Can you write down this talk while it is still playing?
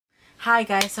Hi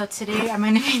guys, so today I'm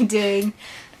going to be doing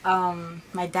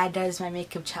my dad does my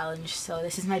makeup challenge. So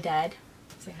this is my dad.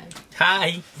 Say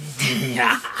hi.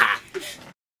 Hi.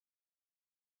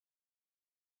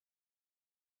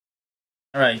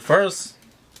 Alright, first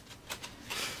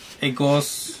it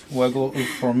goes,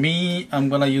 for me, I'm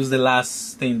gonna use the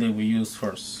last thing that we use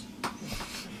first.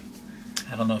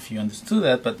 I don't know if you understood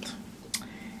that, but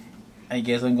I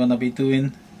guess I'm gonna be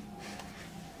doing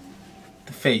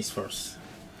the face first,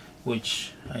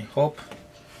 which I hope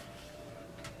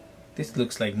this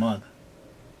looks like mud.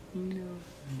 No.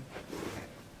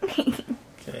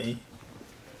 Okay.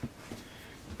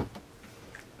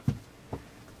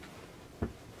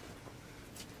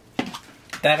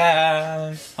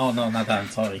 Ta-da! Oh no, not that,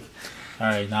 sorry.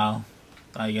 Alright, now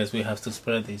I guess we have to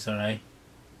spread this, alright?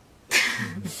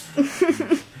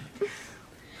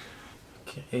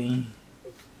 Okay.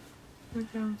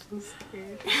 I'm so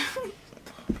scared.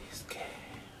 Don't be scared.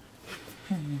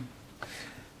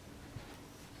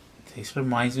 This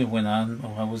reminds me when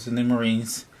I was in the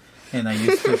Marines and I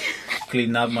used to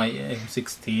clean up my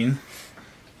M16.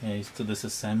 I used to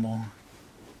disassemble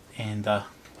and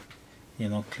you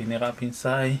know, clean it up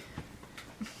inside.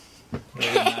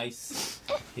 Very nice.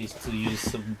 I used to use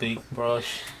some big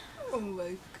brush. Oh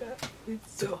my god,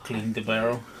 it's so clean the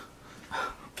barrel.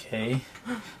 Okay,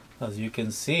 as you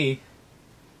can see,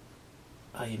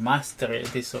 I mastered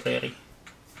this already.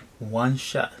 One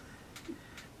shot.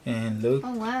 And look.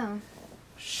 Oh wow.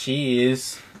 She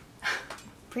is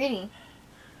pretty.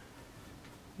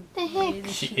 The heck?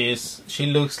 She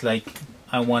looks like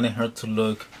I wanted her to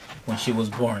look when she was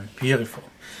born. Beautiful.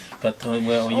 But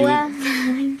well,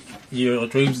 your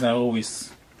dreams not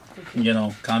always, you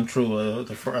know, come true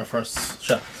the first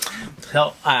shot.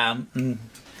 Hell,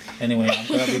 anyway, I'm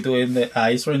gonna be doing the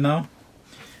eyes right now.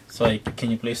 So can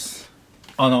you please?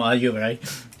 Oh no, are you right?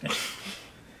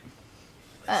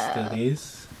 Let's do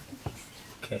this.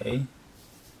 Okay.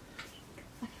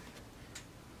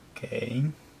 Okay.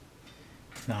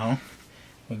 Now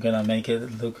we're gonna make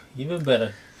it look even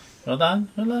better. Hold on,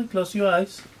 close your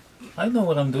eyes. I know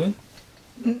what I'm doing.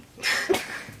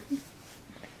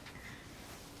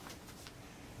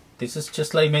 This is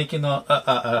just like making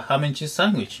a ham and cheese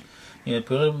sandwich. You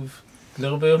put a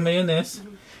little bit of mayonnaise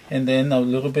and then a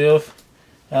little bit of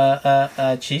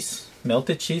cheese,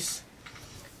 melted cheese,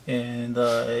 and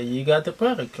you got the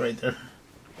product right there.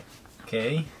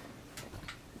 Okay.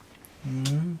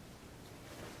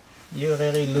 You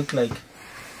already look like.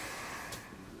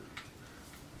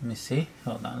 Let me see.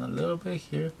 Hold on a little bit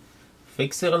here.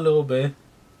 Fix it a little bit.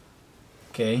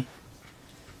 Okay.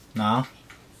 Now,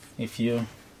 if you.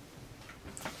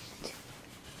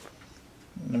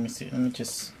 Let me see. Let me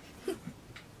just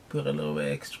put a little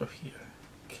bit extra here.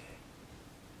 Okay.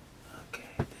 Okay.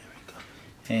 There we go.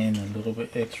 And a little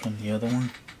bit extra on the other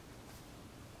one.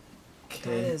 Okay.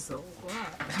 That is a lot.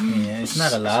 Yeah, it's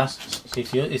not a lot.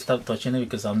 If you stop touching it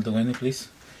because I'm doing it, please.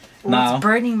 Well, now, it's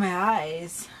burning my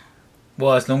eyes.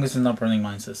 Well, as long as it's not burning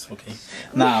mine, it's okay.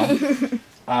 Now, you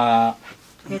have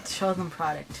to show them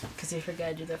product because you forgot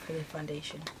to do that for the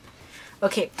foundation.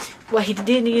 Okay, what he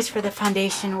didn't use for the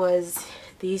foundation was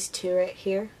these two right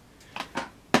here,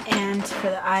 and for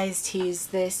the eyes to use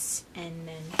this, and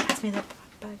then pass me that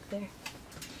back there,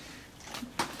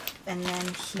 and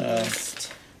then he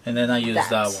used. And then I use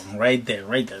that one right there,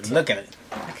 right there. Look at it.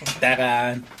 Okay.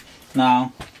 Ta-da!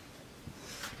 Now,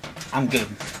 I'm good.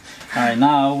 Alright,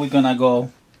 now we're gonna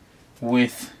go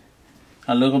with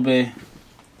a little bit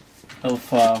of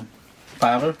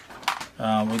powder.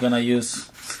 We're gonna use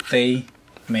Stay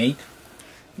Matte.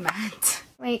 Matte.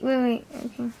 Wait. Okay,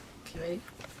 Okay. wait.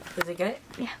 Does it get it?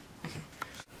 Yeah. Okay.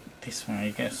 This one, I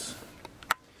guess.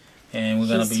 And we're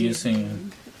gonna be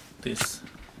using this.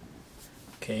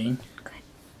 Okay.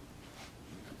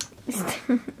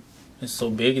 It's so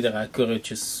big that I could have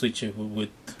just switch it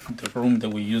with the room that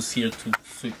we use here to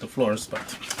sweep the floors,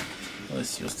 but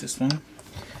let's use this one.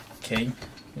 Okay,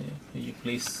 will you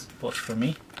please pause for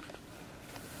me?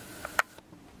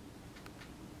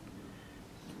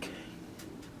 Okay.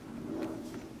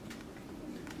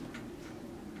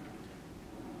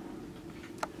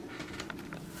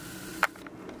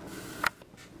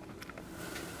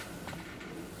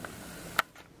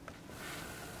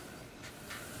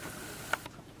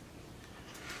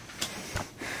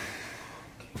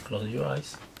 Close your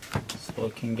eyes so I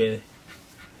can get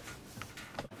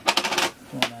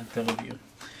one view.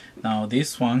 Now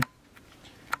this one,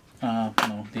 no,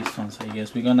 this one's, I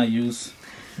guess we're gonna use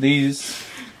these,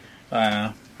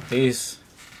 but this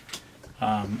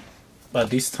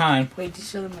time. Wait,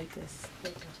 just show them like this.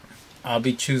 I'll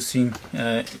be choosing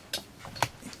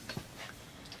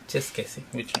just guessing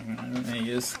which one I'm gonna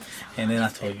use, and then I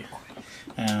told you.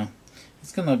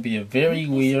 It's gonna be a very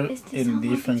weird in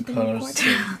different colors,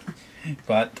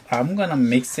 but I'm gonna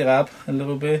mix it up a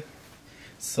little bit.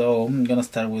 So I'm gonna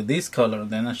start with this color,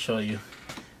 then I'll show you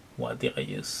what did I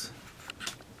use.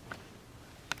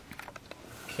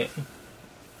 Okay.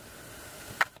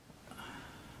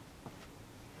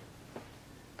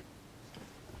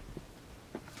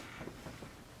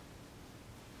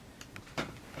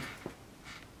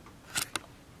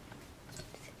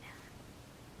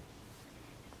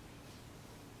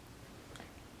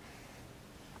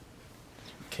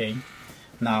 Okay,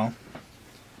 now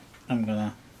I'm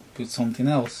gonna put something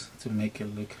else to make it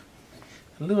look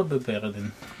a little bit better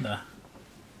than that.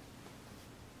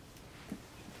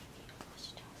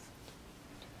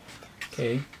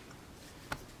 Okay.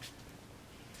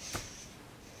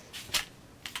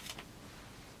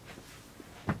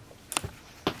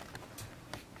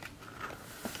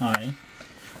 Alright,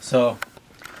 so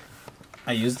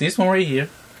I use this one right here,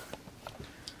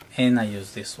 and I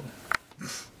use this one.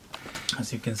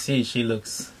 As you can see, she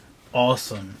looks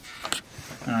awesome.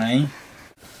 Alright.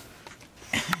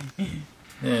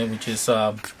 Yeah, which is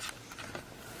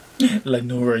like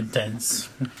more intense.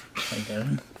 Right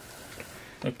there.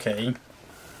 Okay.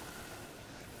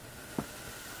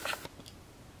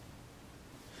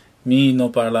 Mi no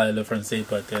parla el francés,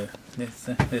 but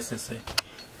this is it.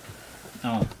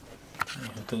 Oh, you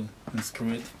have to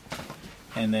unscrew it,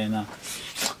 and then I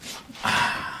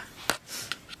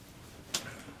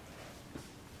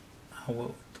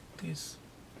will do this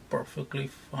perfectly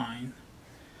fine.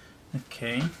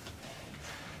 Okay.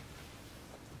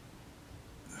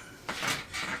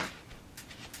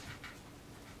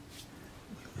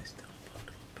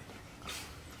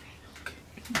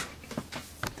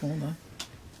 Hold on.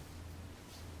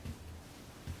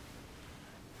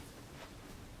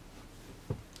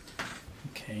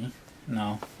 Okay,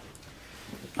 now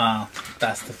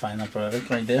that's the final product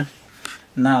right there.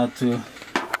 Now to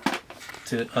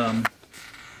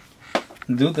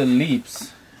do the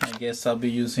lips, I guess I'll be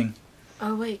using.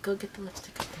 Oh wait, go get the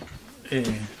lipstick up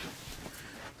there.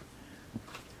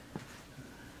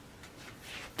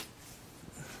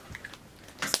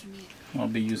 I'll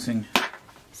be using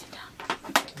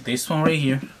this one right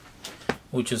here,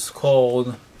 which is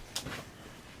called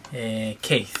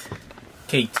Kate.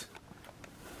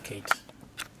 Okay,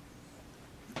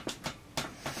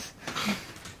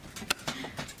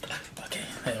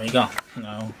 there we go.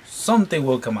 Now something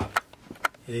will come up.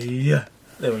 Yeah,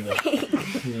 there we go.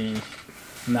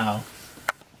 Now,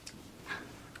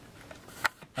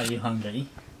 are you hungry?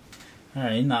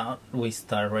 Alright, now we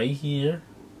start right here.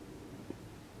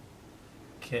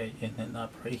 Okay, and then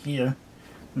up right here.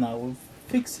 Now we'll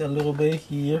fix it a little bit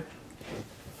here.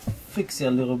 Fix it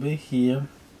a little bit here.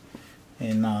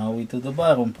 And now we do the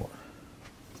bottom part.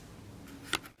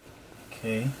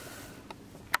 Okay.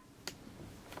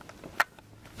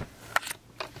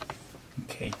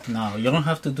 Okay, now you don't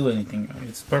have to do anything.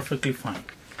 It's perfectly fine.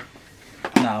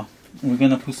 Now we're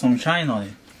gonna put some shine on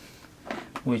it.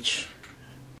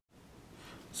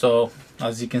 So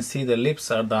as you can see, the lips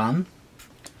are done.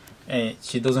 And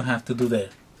she doesn't have to do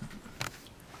that.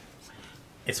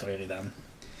 It's already done.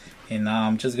 And now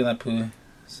I'm just gonna put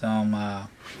some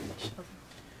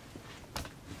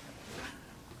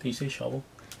did you say shovel?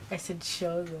 I said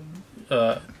show them.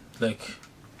 Like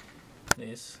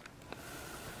this.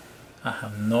 I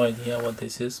have no idea what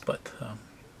this is, but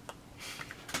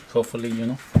hopefully you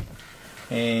know.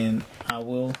 And I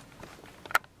will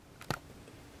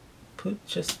put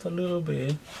just a little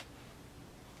bit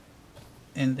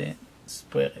and then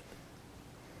spread it.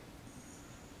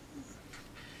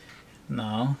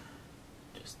 Now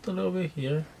just a little bit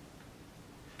here,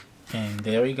 and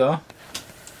there we go.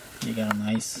 You got a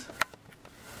nice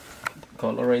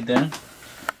color right there.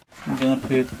 I'm gonna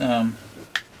put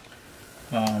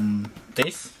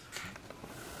this,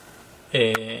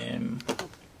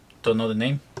 don't know the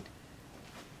name,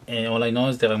 and all I know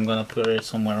is that I'm gonna put it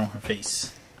somewhere on her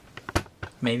face,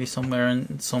 maybe somewhere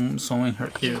in some in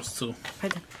her ears too.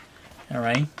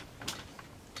 Alright,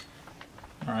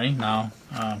 now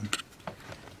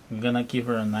I'm gonna give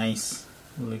her a nice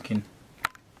looking.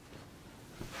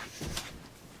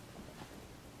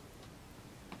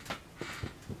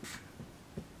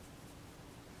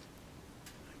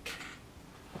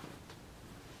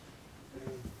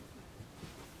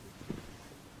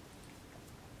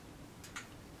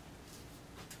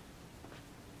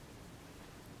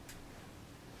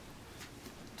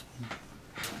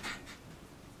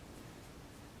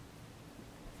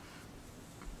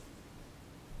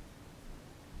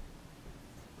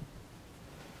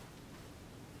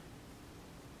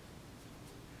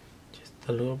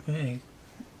 a little bit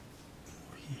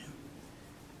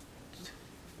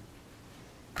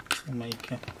to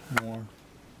make it more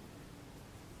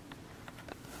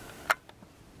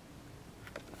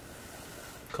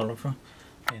colorful.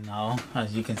 And now,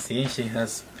 as you can see, she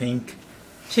has pink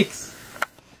cheeks.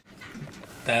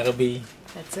 That'll be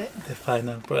That's it. the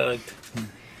final product.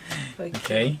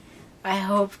 Okay. I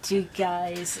hope you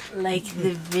guys like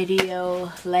the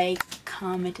video. Like,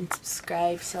 comment, and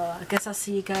subscribe. So I guess I'll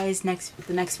see you guys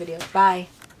the next video. Bye.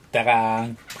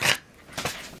 Ta-da!